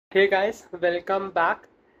Hey guys, welcome back.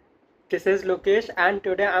 This is Lokesh and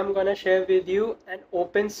today I'm gonna share with you an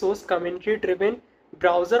open source community driven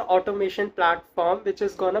browser automation platform which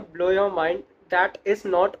is gonna blow your mind, that is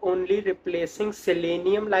not only replacing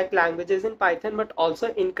Selenium like languages in Python but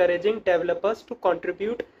also encouraging developers to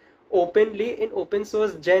contribute openly in open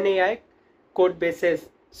source Gen AI code bases.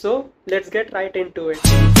 So let's get right into it.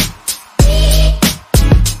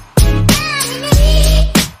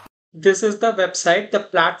 This is the website. The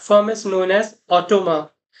platform is known as Automa.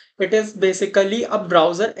 It is basically a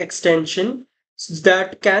browser extension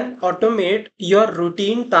that can automate your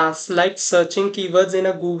routine tasks like searching keywords in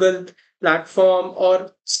a Google platform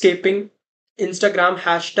or scraping Instagram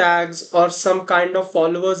hashtags or some kind of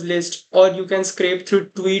followers list, or you can scrape through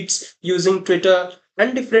tweets using Twitter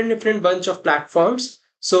and different bunch of platforms.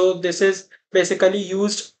 So this is basically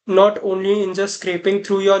used not only in just scraping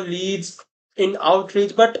through your leads in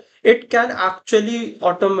outreach, but it can actually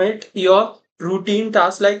automate your routine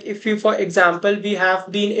tasks. Like if you, for example, we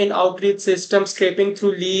have been in outreach system scraping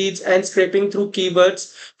through leads and scraping through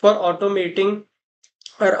keywords for automating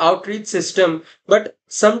our outreach system, but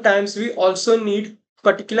sometimes we also need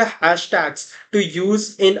particular hashtags to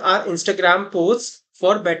use in our Instagram posts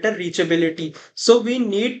for better reachability. So we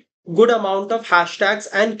need good amount of hashtags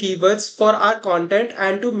and keywords for our content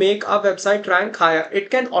and to make our website rank higher.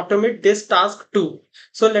 It can automate this task too.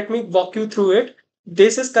 So let me walk you through it.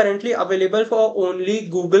 This is currently available for only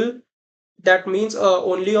Google, that means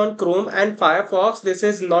only on Chrome and Firefox. This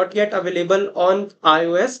is not yet available on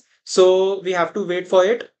iOS, so we have to wait for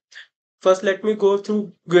it. First, let me go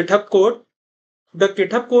through GitHub code. The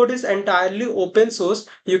GitHub code is entirely open source.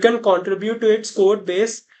 You can contribute to its code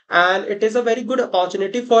base, and it is a very good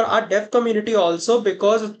opportunity for our dev community also,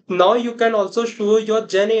 because now you can also show your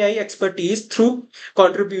Gen AI expertise through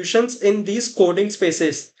contributions in these coding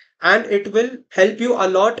spaces, and it will help you a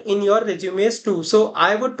lot in your resumes too. So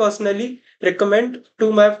I would personally recommend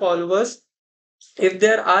to my followers, if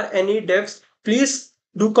there are any devs, please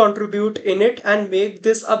do contribute in it and make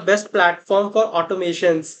this a best platform for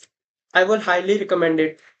automations. I will highly recommend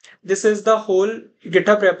it. This is the whole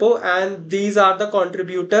GitHub repo, and these are the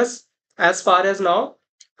contributors as far as now.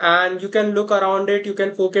 And you can look around it, you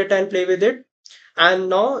can poke it and play with it. And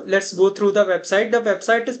now let's go through the website. The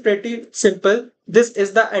website is pretty simple. This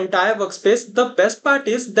is the entire workspace. The best part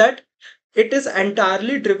is that it is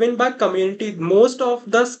entirely driven by community. Most of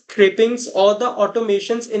the scrapings or the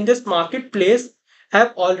automations in this marketplace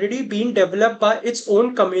have already been developed by its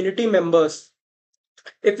own community members.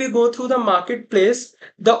 If we go through the marketplace,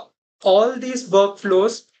 the all these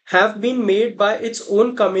workflows have been made by its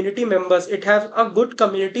own community members. It has a good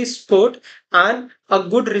community support and a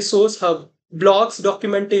good resource hub, blogs,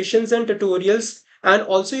 documentations, and tutorials. And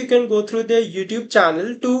also, you can go through their YouTube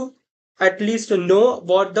channel to at least know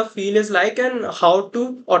what the feel is like and how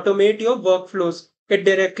to automate your workflows. It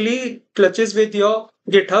directly clutches with your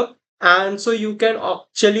GitHub, and so you can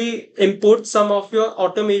actually import some of your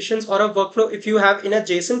automations or a workflow. If you have in a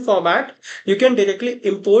JSON format, you can directly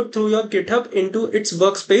import through your GitHub into its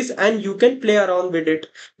workspace and you can play around with it,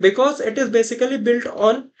 because it is basically built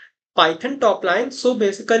on Python top line. So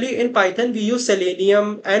basically in Python, we use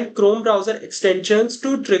Selenium and Chrome browser extensions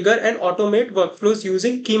to trigger and automate workflows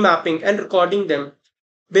using key mapping and recording them.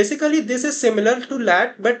 Basically, this is similar to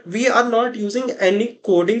LAT, but we are not using any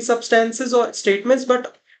coding substances or statements,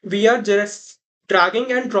 but we are just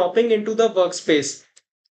dragging and dropping into the workspace.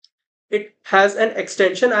 It has an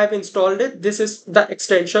extension. I've installed it. This is the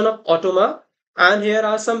extension of Automa. And here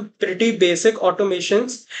are some pretty basic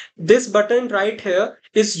automations. This button right here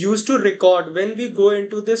is used to record. When we go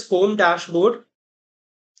into this home dashboard,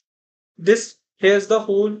 this here's the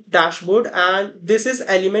whole dashboard, and this is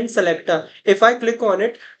element selector. If I click on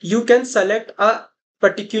it, you can select a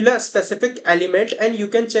particular specific element and you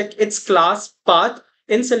can check its class path.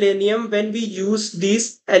 In Selenium, when we use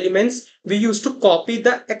these elements, we used to copy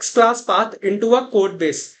the X class path into a code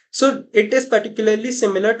base. So it is particularly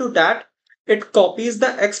similar to that. It copies the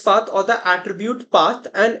X path or the attribute path,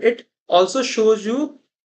 and it also shows you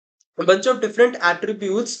a bunch of different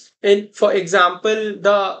attributes in, for example,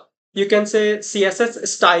 the, you can say, CSS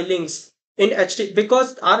stylings in HTML,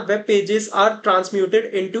 because our web pages are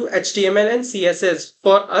transmuted into HTML and CSS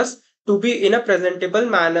for us to be in a presentable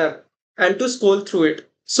manner and to scroll through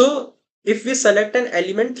it. So if we select an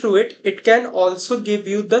element through it, it can also give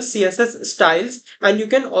you the CSS styles, and you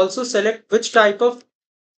can also select which type of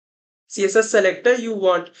CSS selector you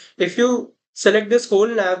want. If you select this whole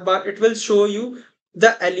nav bar, it will show you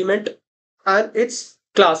the element and its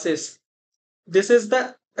classes. This is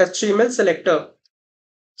the HTML selector.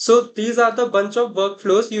 So these are the bunch of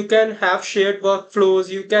workflows. You can have shared workflows,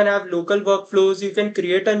 you can have local workflows, you can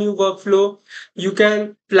create a new workflow, you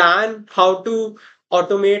can plan how to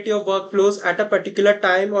automate your workflows at a particular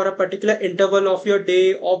time or a particular interval of your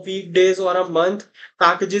day or weekdays or a month.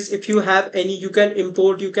 Packages, if you have any, you can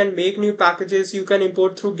import, you can make new packages, you can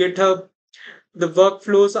import through GitHub. The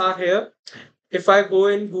workflows are here. If I go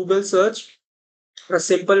in Google search, a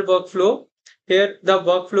simple workflow. Here, the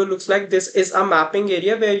workflow looks like this is a mapping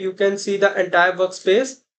area where you can see the entire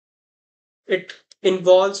workspace. It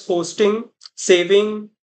involves hosting,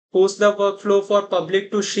 saving, host the workflow for public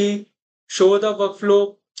to see, show the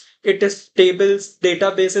workflow. It is tables,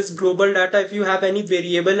 databases, global data. If you have any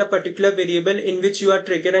variable, a particular variable in which you are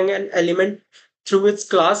triggering an element through its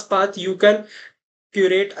class path, you can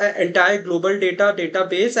curate an entire global data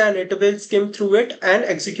database and it will skim through it and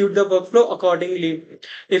execute the workflow accordingly.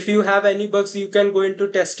 If you have any bugs, you can go into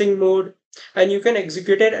testing mode and you can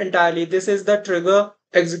execute it entirely. This is the trigger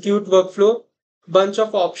execute workflow, bunch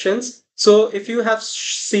of options. So if you have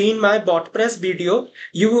seen my BotPress video,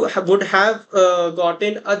 you would have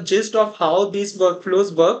gotten a gist of how these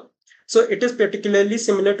workflows work. So it is particularly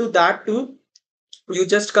similar to that too. You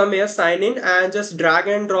just come here, sign in, and just drag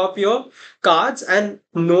and drop your cards and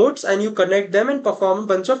notes, and you connect them and perform a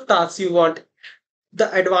bunch of tasks you want. The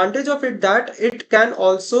advantage of it that it can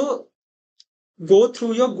also go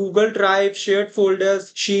through your Google Drive, shared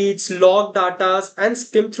folders, sheets, log datas, and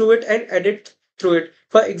skim through it and edit through it.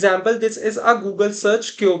 For example, this is a Google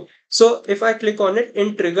search cube. So if I click on it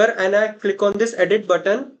in trigger and I click on this edit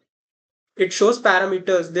button, it shows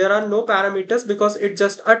parameters. There are no parameters because it's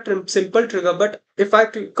just a simple trigger. But if I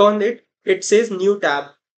click on it, it says new tab.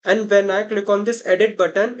 And when I click on this edit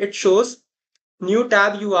button, it shows new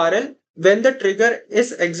tab URL. When the trigger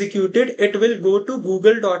is executed, it will go to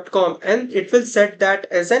google.com and it will set that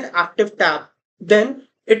as an active tab. Then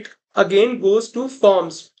it again goes to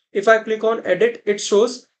forms. If I click on edit, it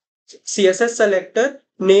shows CSS selector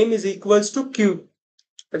name is equals to Q.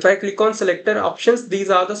 If I click on selector options, these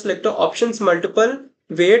are the selector options, multiple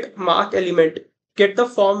weight mark element. Get the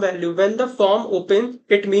form value. When the form opens,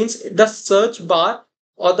 it means the search bar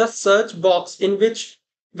or the search box in which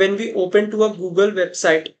when we open to a Google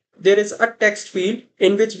website, there is a text field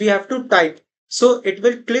in which we have to type. So it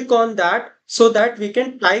will click on that so that we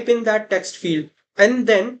can type in that text field. And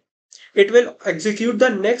then it will execute the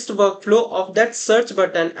next workflow of that search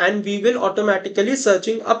button and we will automatically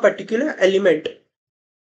searching a particular element.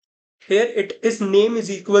 Here it is name is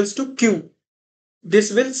equals to Q.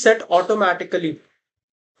 This will set automatically.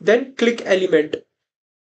 Then click element.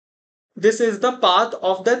 This is the path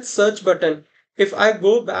of that search button. If I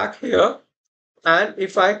go back here and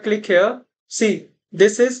if I click here, see,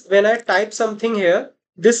 this is when I type something here,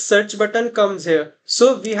 this search button comes here.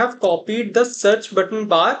 So we have copied the search button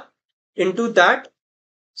bar into that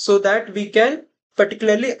so that we can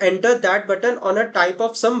particularly enter that button on a type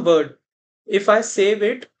of some word. If I save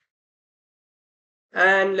it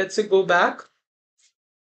and let's say go back,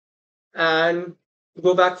 and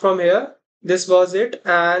go back from here. This was it.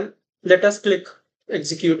 And let us click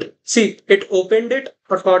execute. See, it opened it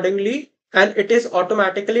accordingly and it is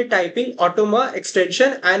automatically typing Automa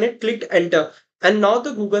extension and it clicked enter. And now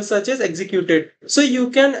the Google search is executed. So you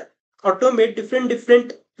can automate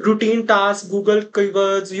different routine tasks, Google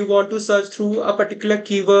keywords. You want to search through a particular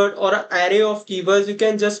keyword or an array of keywords. You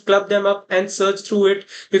can just club them up and search through it.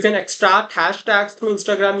 You can extract hashtags through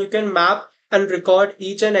Instagram. You can map and record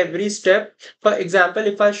each and every step. For example,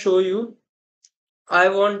 if I show you, I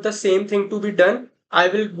want the same thing to be done. I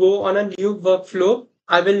will go on a new workflow.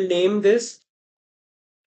 I will name this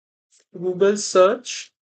Google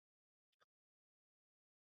search.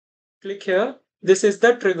 Click here. This is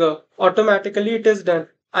the trigger. Automatically it is done.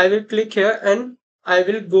 I will click here and I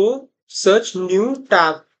will go search new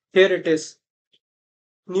tab. Here it is.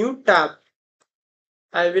 New tab.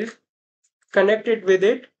 I will connect it with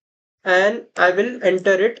it and I will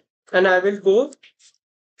enter it and I will go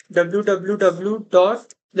www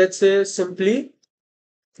dot, let's say simply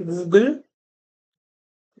google.com.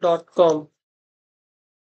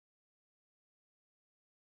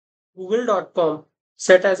 Google.com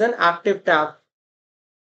set as an active tab.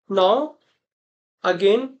 Now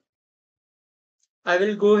again I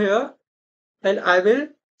will go here and I will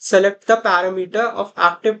select the parameter of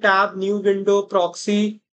active tab, new window,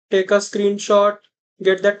 proxy, take a screenshot,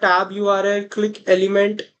 get the tab URL, click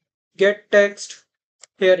element, get text.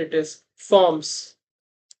 Here it is, forms.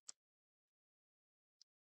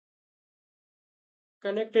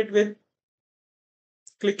 Connect it with,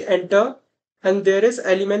 click enter, and there is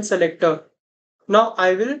element selector. Now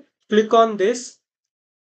I will click on this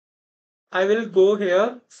I will go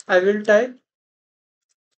here. I will type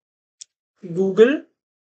google.com.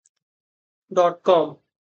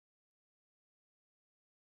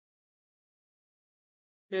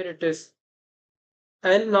 Here it is.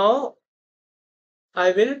 And now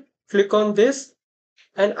I will click on this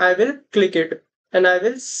and I will click it and I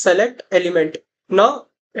will select element. Now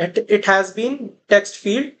it has been text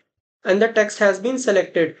field and the text has been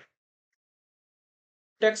selected.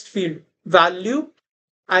 Text field value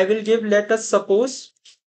I will give, let us suppose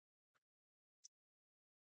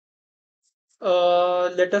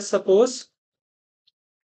let us suppose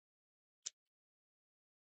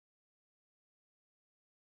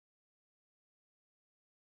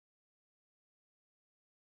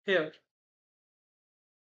here.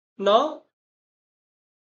 Now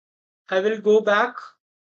I will go back.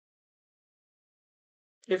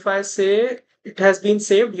 If I say it has been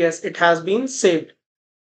saved, yes, it has been saved.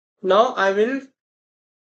 Now I will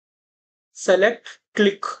select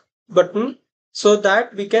click button so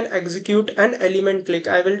that we can execute an element click.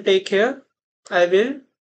 I will take here, I will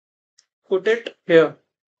put it here.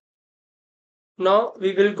 Now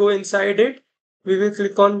we will go inside it. We will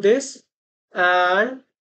click on this and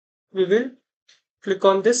we will click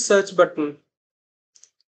on this search button.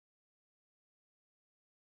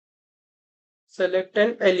 Select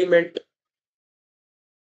an element.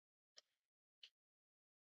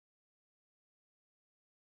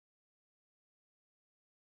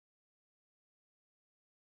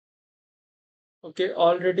 Okay,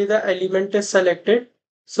 already the element is selected.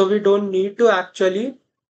 So we don't need to actually,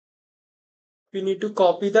 we need to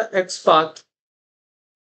copy the X path.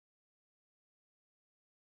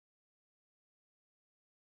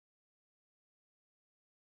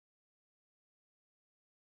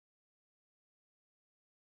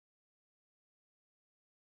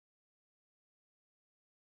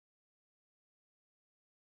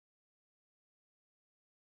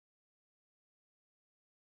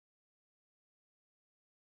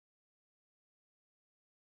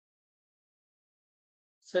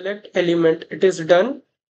 Select element. It is done.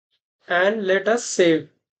 And let us save.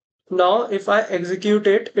 Now if I execute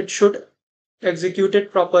it, it should execute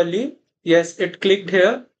it properly. Yes, it clicked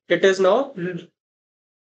here. It is now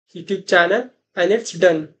YouTube channel and it's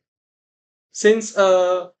done. Since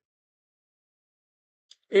I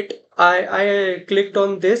clicked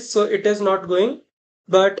on this, so it is not going.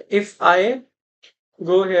 But if I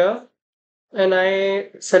go here and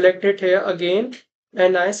I select it here again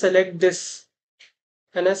and I select this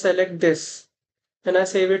and I select this and I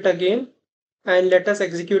save it again and let us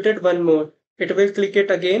execute it one more. It will click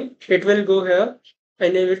it again. It will go here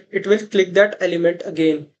and it will click that element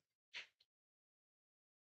again.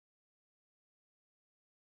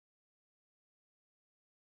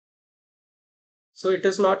 So it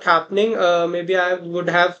is not happening. Maybe I would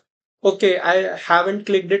have, okay, I haven't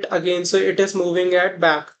clicked it again. So it is moving it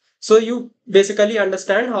back. So you basically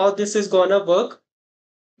understand how this is gonna work.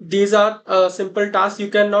 These are simple tasks. You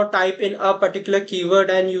can now type in a particular keyword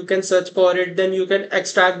and you can search for it. Then you can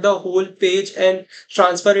extract the whole page and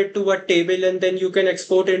transfer it to a table, and then you can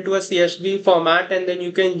export into a CSV format, and then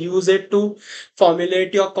you can use it to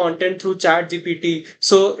formulate your content through chat GPT.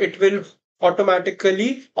 So it will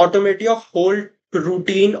automatically automate your whole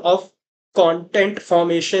routine of content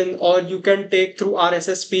formation. Or you can take through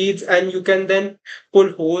RSS feeds and you can then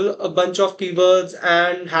pull whole a bunch of keywords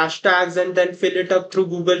and hashtags and then fill it up through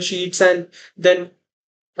Google Sheets and then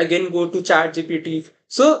again go to chat GPT.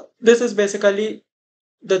 So this is basically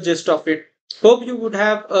the gist of it. Hope you would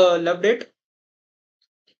have loved it.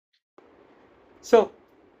 So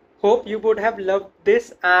hope you would have loved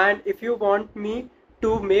this, and if you want me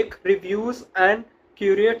to make reviews and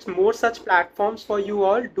curate more such platforms for you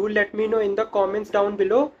all, do let me know in the comments down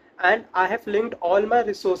below. And I have linked all my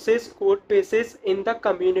resources, code bases in the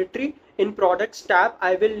community in products tab.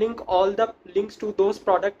 I will link all the links to those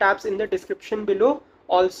product tabs in the description below.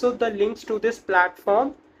 Also the links to this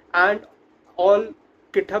platform and all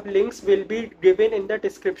GitHub links will be given in the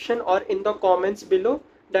description or in the comments below.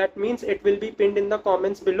 That means it will be pinned in the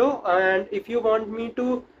comments below. And if you want me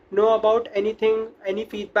to know about anything, any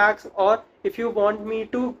feedbacks, or if you want me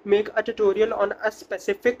to make a tutorial on a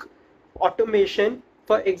specific automation,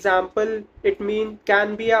 for example, it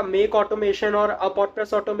can be a make automation or a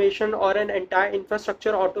WordPress automation or an entire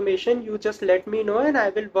infrastructure automation, you just let me know and I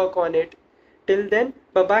will work on it. Till then,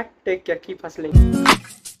 bye bye, take care, keep hustling.